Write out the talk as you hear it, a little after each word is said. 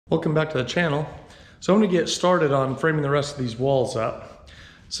Welcome back to the channel. So I'm going to get started on framing the rest of these walls up.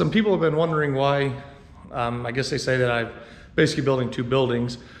 Some people have been wondering why, I guess they say that I'm basically building two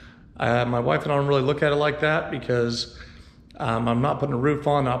buildings. My wife and I don't really look at it like that because I'm not putting a roof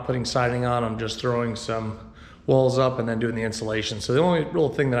on, not putting siding on, I'm just throwing some walls up and then doing the insulation. So the only real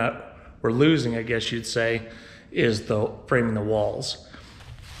thing that we're losing, I guess you'd say, is the framing the walls.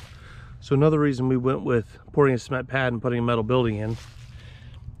 So another reason we went with pouring a cement pad and putting a metal building in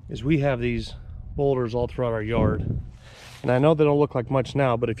is we have these boulders all throughout our yard. And I know they don't look like much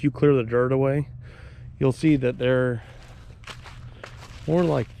now, but if you clear the dirt away, you'll see that they're more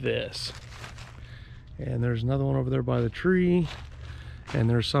like this. And there's another one over there by the tree, and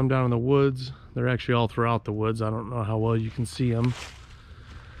there's some down in the woods. They're actually all throughout the woods. I don't know how well you can see them.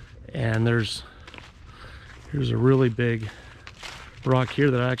 And here's a really big rock here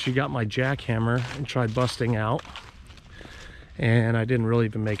that I actually got my jackhammer and tried busting out, and I didn't really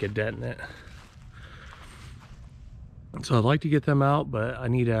even make a dent in it. So I'd like to get them out, but I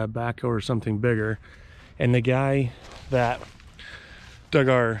need a backhoe or something bigger. And the guy that dug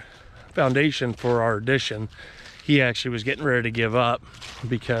our foundation for our addition, he actually was getting ready to give up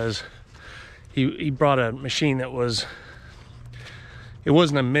because he brought a machine that it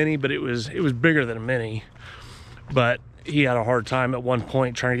wasn't a mini, but it was bigger than a mini. But he had a hard time at one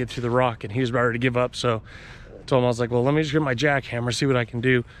point trying to get through the rock, and he was ready to give up. So I told him, I was like, well, let me just get my jackhammer, see what I can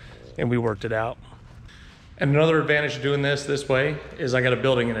do. And we worked it out. And another advantage of doing this way is I got a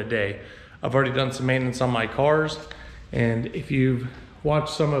building in a day. I've already done some maintenance on my cars. And if you've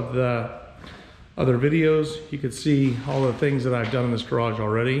watched some of the other videos, you could see all the things that I've done in this garage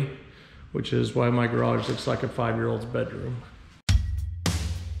already, which is why my garage looks like a 5-year-old's bedroom.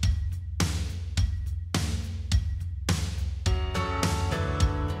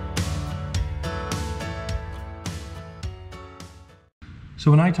 So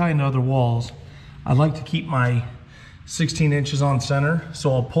when I tie into other walls, I like to keep my 16 inches on center.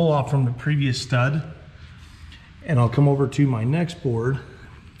 So I'll pull off from the previous stud and I'll come over to my next board,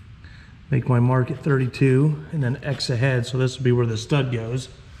 make my mark at 32 and then X ahead. So this will be where the stud goes.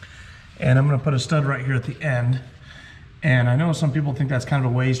 And I'm gonna put a stud right here at the end. And I know some people think that's kind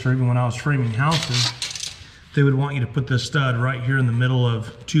of a waste, or even when I was framing houses, they would want you to put this stud right here in the middle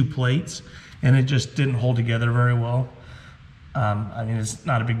of two plates, and it just didn't hold together very well. I mean, it's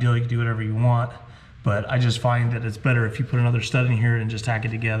not a big deal, you can do whatever you want, but I just find that it's better if you put another stud in here and just tack it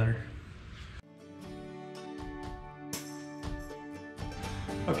together.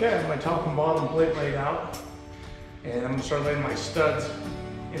 Okay, I have my top and bottom plate laid out, and I'm gonna start laying my studs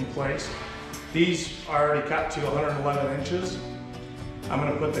in place. These are already cut to 111 inches. I'm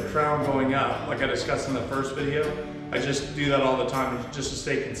gonna put the crown going up, like I discussed in the first video. I just do that all the time just to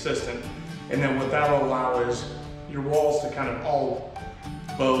stay consistent. And then what that'll allow is your walls to kind of all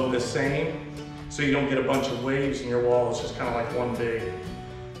bow the same, so you don't get a bunch of waves in your wall. It's just kind of like one big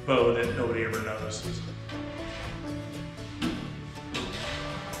bow that nobody ever notices.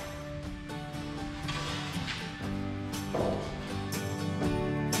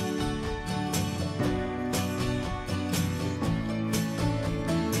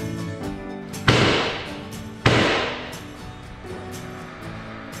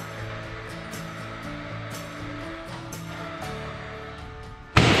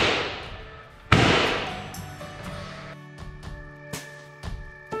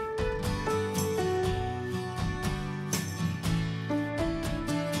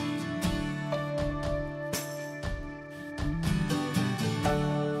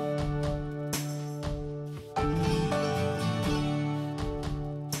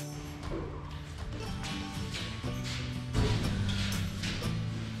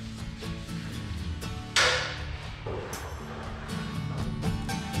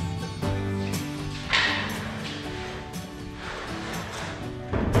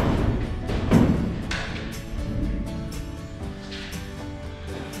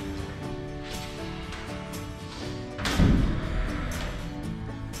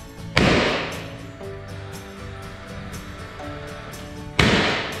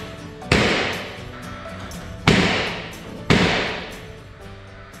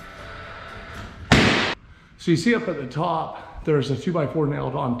 So you see up at the top, there's a 2x4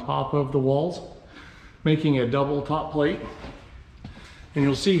 nailed on top of the walls, making a double top plate. And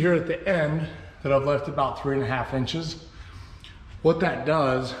you'll see here at the end that I've left about 3.5 inches. What that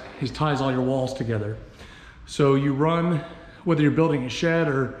does is ties all your walls together. So you run, whether you're building a shed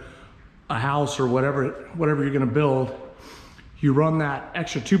or a house or whatever you're gonna build, you run that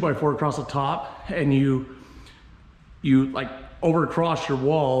extra 2x4 across the top, and you like over across your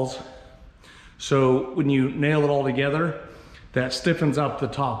walls. So when you nail it all together, that stiffens up the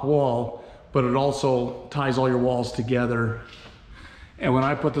top wall, but it also ties all your walls together. And when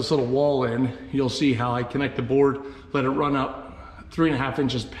I put this little wall in, you'll see how I connect the board, let it run up 3.5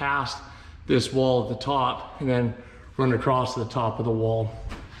 inches past this wall at the top, and then run across to the top of the wall.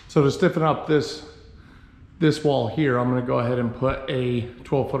 So to stiffen up this wall here, I'm gonna go ahead and put a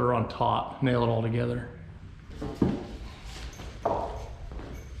 12-footer on top, nail it all together.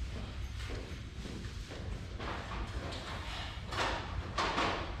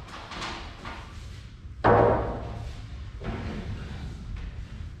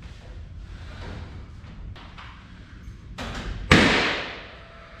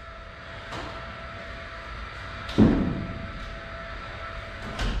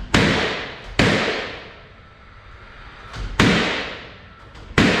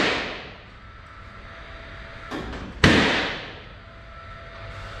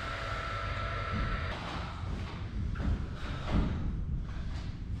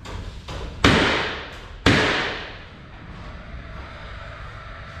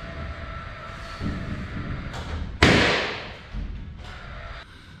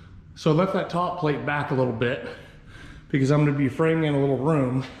 So I left that top plate back a little bit because I'm going to be framing in a little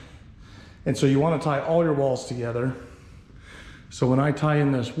room. And so you want to tie all your walls together. So when I tie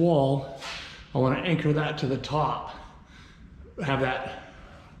in this wall, I want to anchor that to the top, have that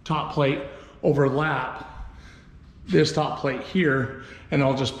top plate overlap this top plate here, and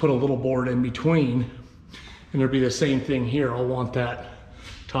I'll just put a little board in between, and there'll be the same thing here. I'll want that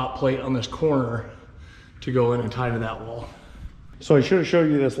top plate on this corner to go in and tie to that wall. So I should have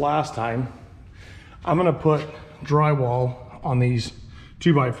showed you this last time. I'm gonna put drywall on these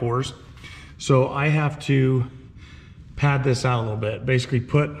 2x4s. So I have to pad this out a little bit, basically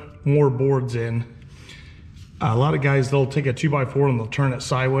put more boards in. A lot of guys, they'll take a 2x4 and they'll turn it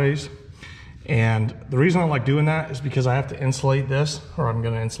sideways. And the reason I like doing that is because I have to insulate this, or I'm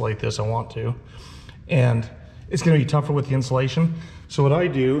gonna insulate this, I want to. And it's gonna be tougher with the insulation. So what I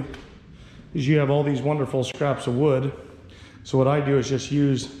do is, you have all these wonderful scraps of wood. So what I do is just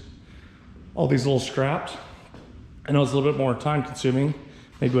use all these little scraps. I know it's a little bit more time consuming.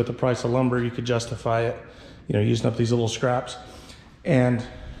 Maybe with the price of lumber, you could justify it, you know, using up these little scraps. And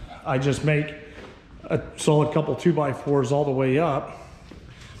I just make a solid couple 2x4s all the way up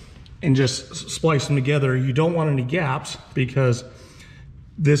and just splice them together. You don't want any gaps because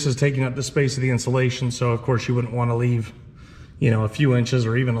this is taking up the space of the insulation. So of course you wouldn't want to leave, you know, a few inches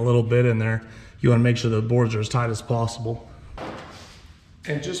or even a little bit in there. You want to make sure the boards are as tight as possible.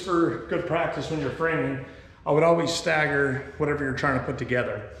 And just for good practice when you're framing, I would always stagger whatever you're trying to put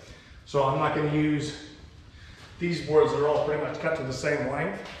together. So I'm not going to use these boards that are all pretty much cut to the same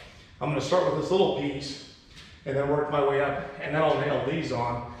length. I'm going to start with this little piece and then work my way up, and then I'll nail these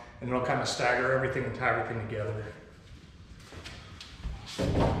on, and then I'll kind of stagger everything and tie everything together.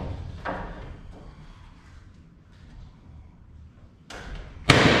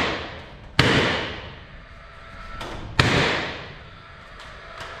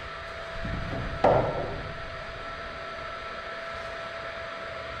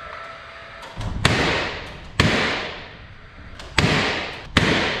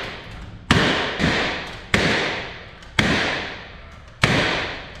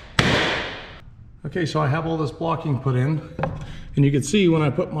 Okay, so I have all this blocking put in, and you can see when I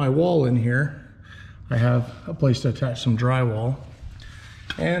put my wall in here, I have a place to attach some drywall,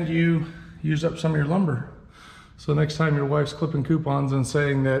 and you use up some of your lumber. So next time your wife's clipping coupons and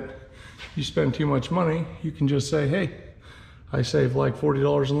saying that you spend too much money, you can just say, hey, I saved like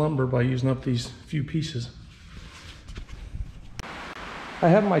 $40 in lumber by using up these few pieces. I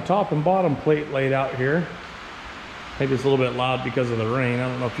have my top and bottom plate laid out here. Maybe it's a little bit loud because of the rain. I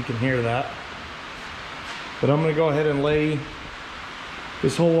don't know if you can hear that. But I'm gonna go ahead and lay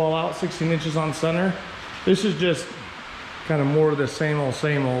this whole wall out 16 inches on center. This is just kind of more of the same old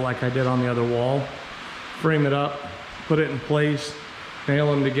like I did on the other wall. Frame it up, put it in place, nail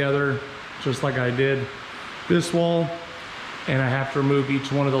them together just like I did this wall. And I have to remove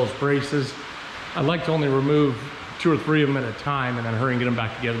each one of those braces. I like to only remove 2 or 3 of them at a time and then hurry and get them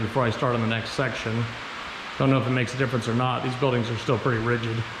back together before I start on the next section. Don't know if it makes a difference or not. These buildings are still pretty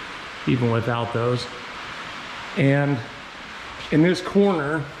rigid, even without those. And in this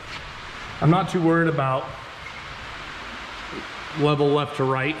corner, I'm not too worried about level left to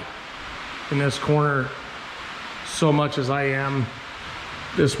right in this corner so much as I am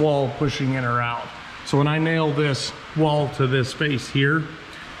this wall pushing in or out. So when I nail this wall to this space here,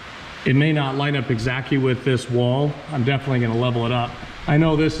 it may not line up exactly with this wall. I'm definitely gonna level it up. I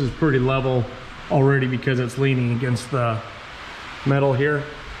know this is pretty level already because it's leaning against the metal here,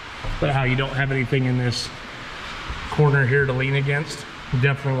 but how you don't have anything in this corner here to lean against. You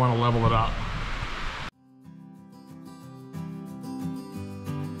definitely want to level it up.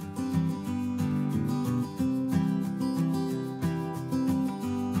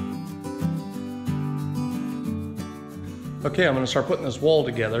 Okay, I'm going to start putting this wall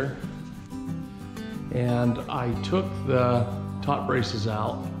together. And I took the top braces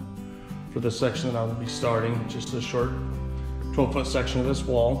out for the section that I'm going to be starting, just a short 12-foot section of this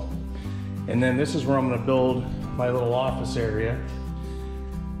wall. And then this is where I'm going to build my little office area.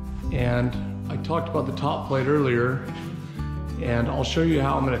 And I talked about the top plate earlier, and I'll show you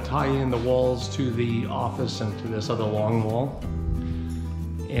how I'm going to tie in the walls to the office and to this other long wall.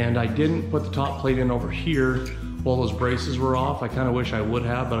 And I didn't put the top plate in over here while those braces were off. I kind of wish I would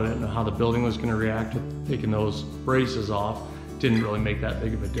have, but I didn't know how the building was going to react with taking those braces off. Didn't really make that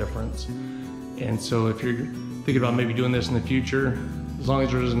big of a difference. And so if you're thinking about maybe doing this in the future, as long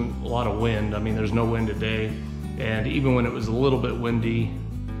as there isn't a lot of wind, I mean there's no wind today, and even when it was a little bit windy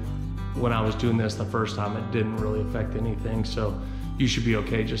when I was doing this the first time, it didn't really affect anything, so you should be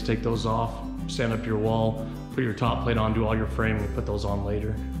okay. Just take those off, stand up your wall, put your top plate on, do all your framing, and put those on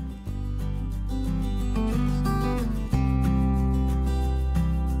later.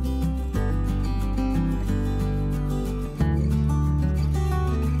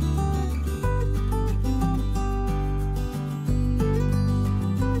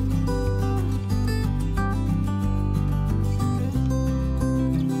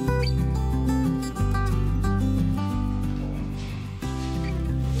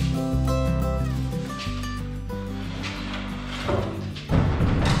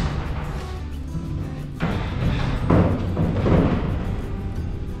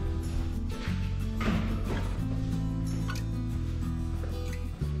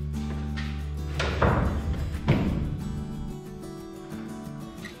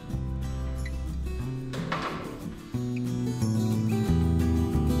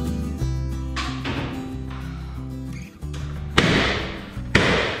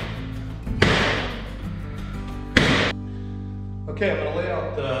 Okay, I'm going to lay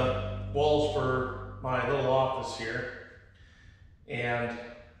out the walls for my little office here, and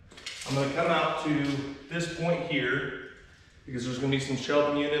I'm going to come out to this point here because there's going to be some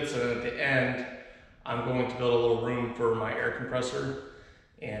shelving units, and at the end I'm going to build a little room for my air compressor.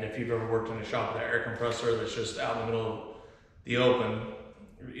 And if you've ever worked in a shop with an air compressor that's just out in the middle of the open,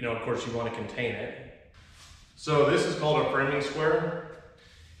 you know, of course you want to contain it. So this is called a framing square,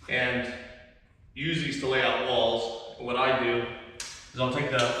 and use these to lay out walls. And what I do is I'll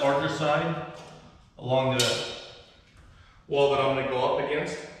take the larger side along the wall that I'm going to go up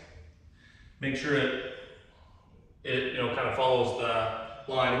against. Make sure it you know, kind of follows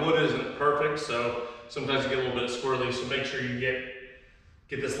the line. Wood isn't perfect, so sometimes you get a little bit squirrely, so make sure you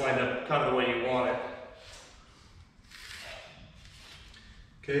get this lined up kind of the way you want it.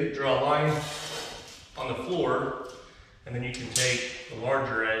 Okay, draw a line on the floor, and then you can take the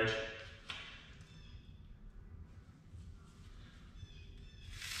larger edge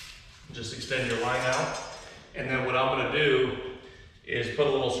just extend your line out. And then what I'm going to do is put a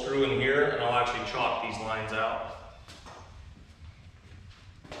little screw in here, and I'll actually chalk these lines out.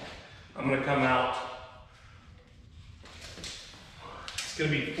 I'm going to come out, it's going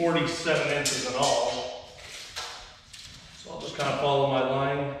to be 47 inches in all. So I'll just kind of follow my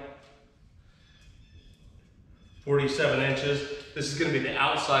line. 47 inches. This is going to be the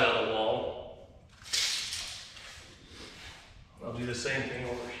outside of the wall. I'll do the same thing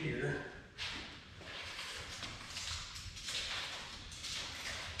over here.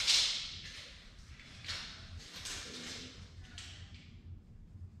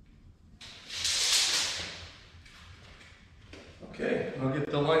 Okay, I'll get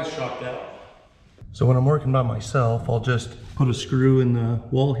the lines chalked out. So when I'm working by myself, I'll just put a screw in the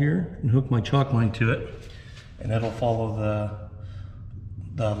wall here and hook my chalk line to it, and it'll follow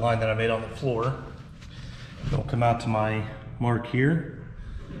the line that I made on the floor. It'll come out to my mark here,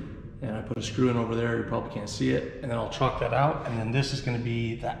 and I put a screw in over there. You probably can't see it, and then I'll chalk that out, and then this is going to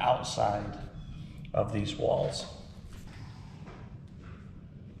be the outside of these walls.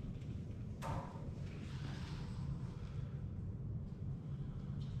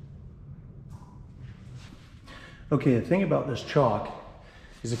 Okay, the thing about this chalk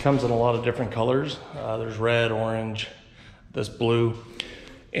is it comes in a lot of different colors. There's red, orange, this blue,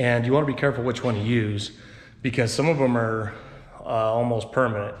 and you want to be careful which one you use because some of them are almost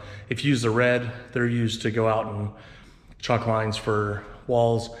permanent. If you use the red, they're used to go out and chalk lines for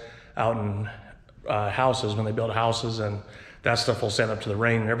walls out in houses when they build houses, and that stuff will stand up to the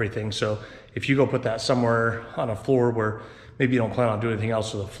rain and everything. So if you go put that somewhere on a floor where maybe you don't plan on doing anything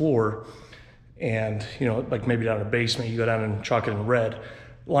else to the floor, and you know, like maybe down in a basement, you go down and chalk it in red,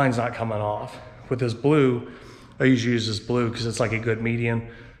 line's not coming off. With this blue, I usually use this blue because it's like a good medium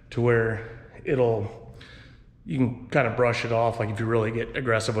to where you can kind of brush it off. Like if you really get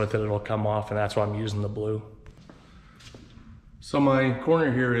aggressive with it, it'll come off, and that's why I'm using the blue. So my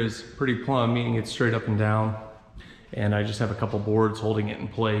corner here is pretty plumb, meaning it's straight up and down, and I just have a couple boards holding it in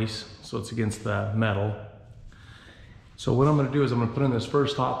place so it's against the metal. So what I'm going to do is I'm going to put in this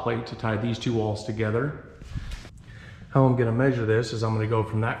first hot plate to tie these two walls together. How I'm going to measure this is I'm going to go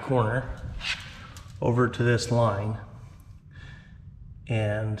from that corner over to this line,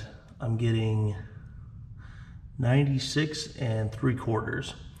 and I'm getting 96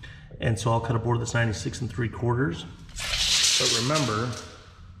 3/4. And so I'll cut a board that's 96 3/4. But remember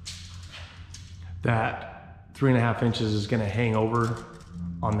that 3.5 inches is going to hang over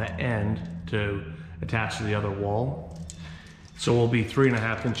on the end to attach to the other wall. So we'll be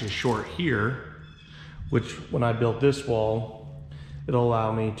 3.5 inches short here, which when I built this wall, it'll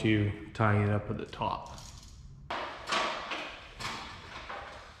allow me to tie it up at the top.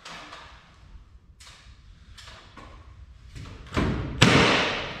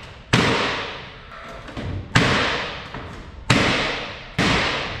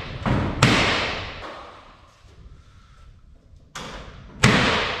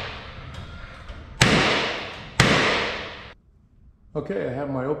 Okay, I have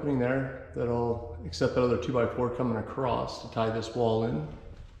my opening there that'll accept that other 2x4 coming across to tie this wall in.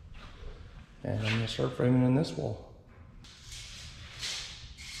 And I'm gonna start framing in this wall.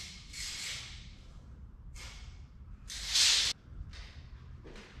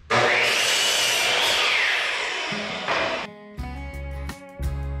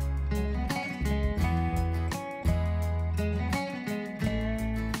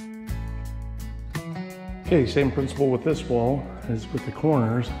 Okay, same principle with this wall as with the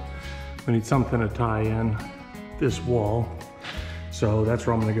corners. We need something to tie in this wall. So that's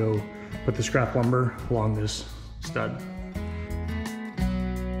where I'm gonna go put the scrap lumber along this stud.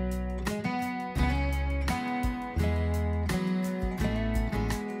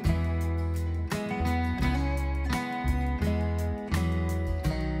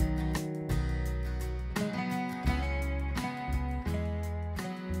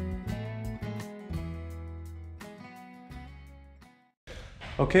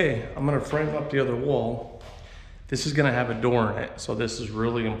 Okay, I'm gonna frame up the other wall. This is gonna have a door in it, so this is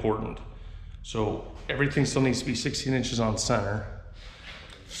really important. So everything still needs to be 16 inches on center.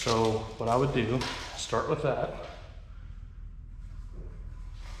 So what I would do, start with that.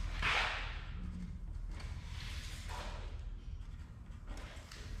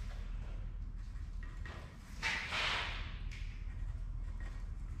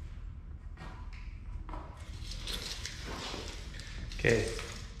 Okay,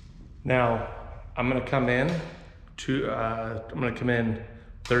 now I'm gonna come in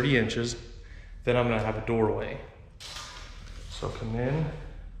 30 inches, then I'm gonna have a doorway. So come in,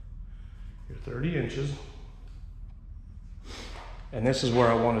 you're 30 inches, and this is where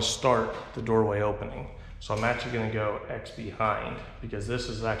I want to start the doorway opening. So I'm actually gonna go X behind, because this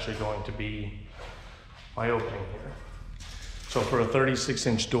is actually going to be my opening here. So for a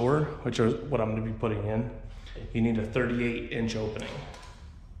 36-inch door, which is what I'm gonna be putting in, you need a 38-inch opening.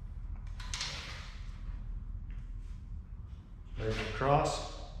 There's your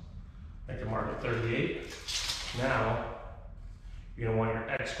cross. I can mark at 38. Now, you're gonna want your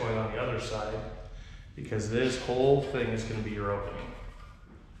X going on the other side, because this whole thing is gonna be your opening.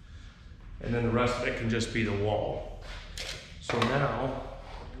 And then the rest of it can just be the wall. So now,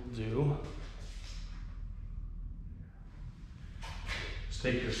 what we'll do is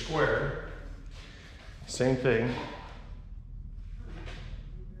take your square, same thing.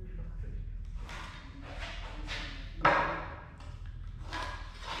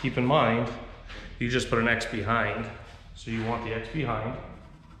 Keep in mind, you just put an X behind, so you want the X behind.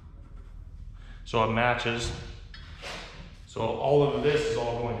 So it matches. So all of this is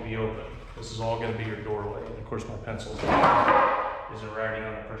all going to be open. This is all going to be your doorway. And of course my pencil is riding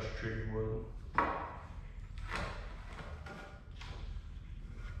on the pressure treated wood.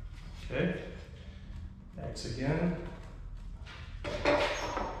 Okay. X again.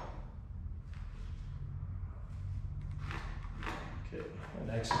 Okay, and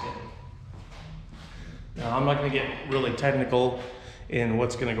X again. Now I'm not going to get really technical in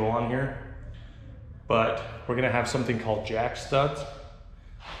what's going to go on here, but we're going to have something called jack studs.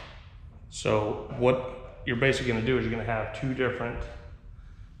 So what you're basically going to do is you're going to have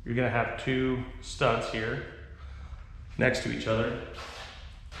two studs here next to each other.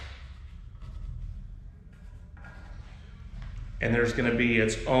 And there's going to be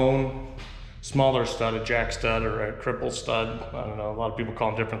its own smaller stud, a jack stud or a cripple stud, I don't know, a lot of people call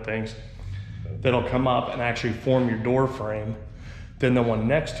them different things, that'll come up and actually form your door frame. Then the one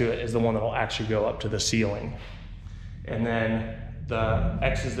next to it is the one that'll actually go up to the ceiling. And then the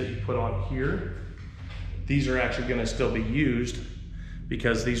X's that you put on here, these are actually gonna still be used,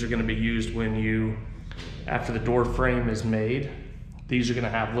 because these are gonna be used when you, after the door frame is made, these are gonna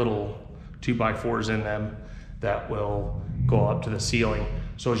have little 2x4s in them that will go up to the ceiling.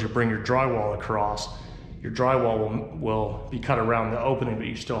 So as you bring your drywall across, your drywall will be cut around the opening, but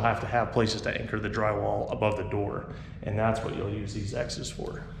you still have to have places to anchor the drywall above the door. And that's what you'll use these X's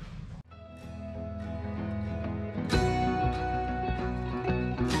for.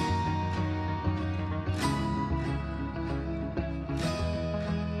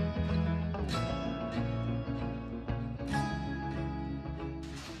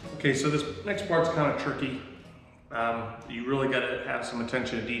 Okay, so this next part's kind of tricky. You really got to have some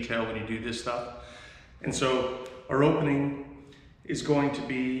attention to detail when you do this stuff. And so our opening is going to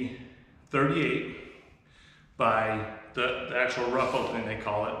be 38 by the actual rough opening, they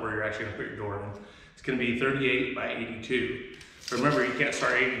call it, where you're actually going to put your door in. It's going to be 38 by 82. But remember, you can't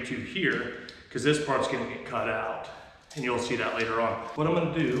start 82 here because this part's going to get cut out, and you'll see that later on. What I'm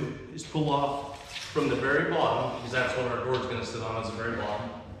going to do is pull off from the very bottom, because that's what our door is going to sit on, is the very bottom.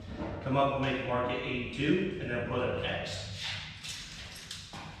 Come up and mark it 82, and then put an X.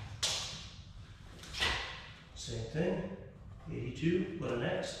 Same thing, 82, put an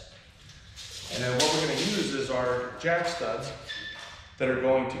X. And then what we're going to use is our jack studs that are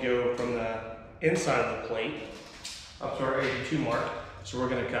going to go from the inside of the plate up to our 82 mark. So we're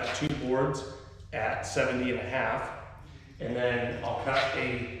going to cut 2 boards at 70.5, and then I'll cut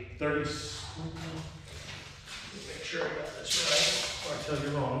a 30. Let me make sure I got this right, or I tell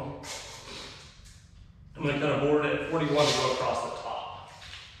you wrong. I'm going to cut a board at 41 to go across the top.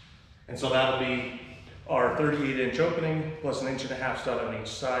 And so that'll be our 38-inch opening plus an 1.5 inch stud on each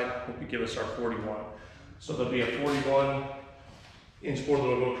side will give us our 41. So there'll be a 41-inch board that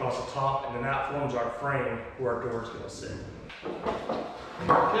will go across the top, and then that forms our frame where our door is going to sit.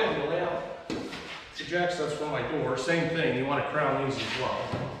 Okay, we'll lay out the jack studs for my door. Same thing, you want to crown these as well.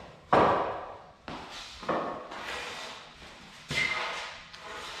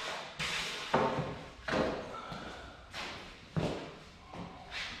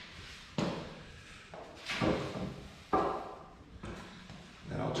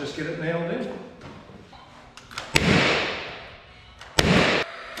 Just get it nailed in.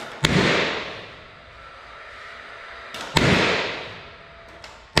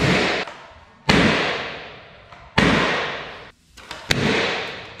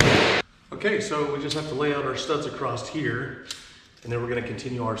 Okay, so we just have to lay out our studs across here, and then we're going to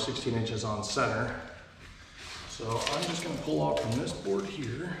continue our 16 inches on center. So I'm just going to pull off from this board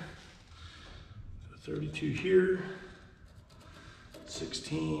here, 32 here,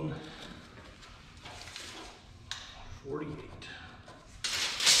 16, 48.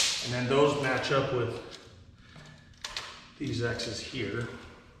 And then those match up with these X's here.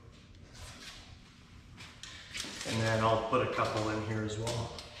 And then I'll put a couple in here as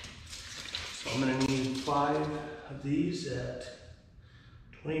well. So I'm gonna need 5 of these at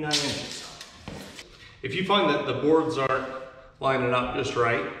 29 inches. If you find that the boards aren't lining up just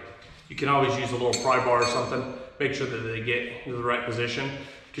right, you can always use a little pry bar or something. Make sure that they get into the right position,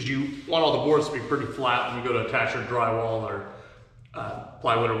 because you want all the boards to be pretty flat when you go to attach your drywall or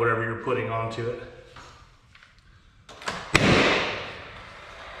plywood or whatever you're putting onto it.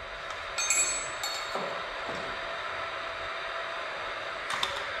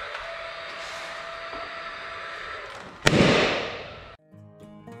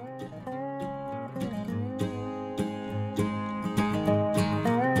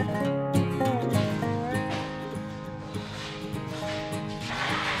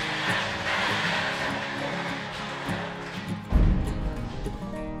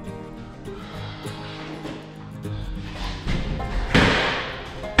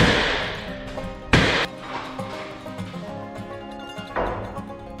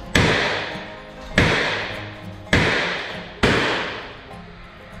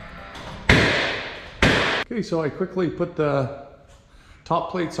 Okay, so I quickly put the top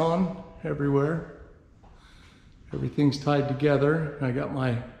plates on everywhere. Everything's tied together. I got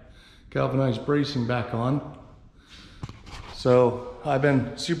my galvanized bracing back on. So I've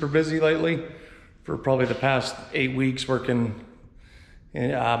been super busy lately for probably the past 8 weeks working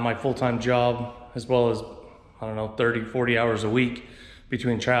in my full-time job, as well as, I don't know, 30, 40 hours a week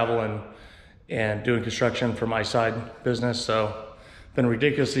between travel and doing construction for my side business. So been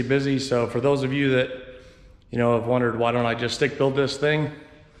ridiculously busy. So for those of you that have wondered, why don't I just stick build this thing?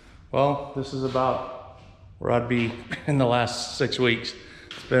 Well, this is about where I'd be in the last 6 weeks.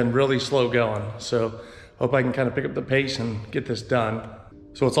 It's been really slow going, so hope I can kind of pick up the pace and get this done.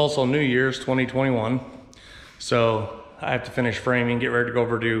 So it's also New Year's 2021, so I have to finish framing, get ready to go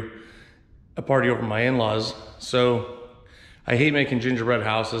over to a party over my in-laws. So I hate making gingerbread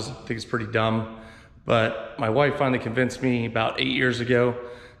houses. I think it's pretty dumb, but my wife finally convinced me about 8 years ago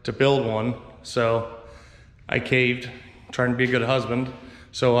to build one. So I caved, trying to be a good husband.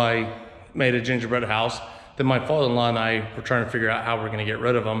 So I made a gingerbread house. Then my father-in-law and I were trying to figure out how we're gonna get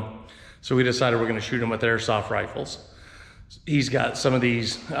rid of them. So we decided we're gonna shoot them with airsoft rifles. He's got some of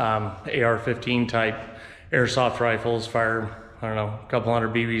these AR-15 type airsoft rifles, fire, I don't know, a couple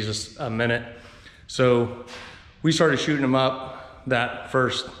hundred BBs a minute. So we started shooting them up that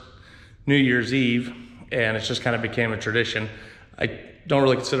first New Year's Eve, and it just kind of became a tradition. I don't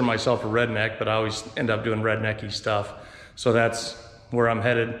really consider myself a redneck, but I always end up doing rednecky stuff. So that's where I'm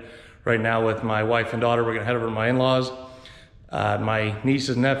headed right now with my wife and daughter. We're gonna head over to my in-laws. My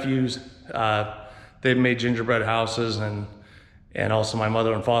nieces and nephews, they've made gingerbread houses, and also my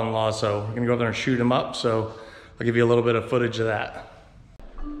mother and father-in-law. So we're gonna go over there and shoot them up. So I'll give you a little bit of footage of that.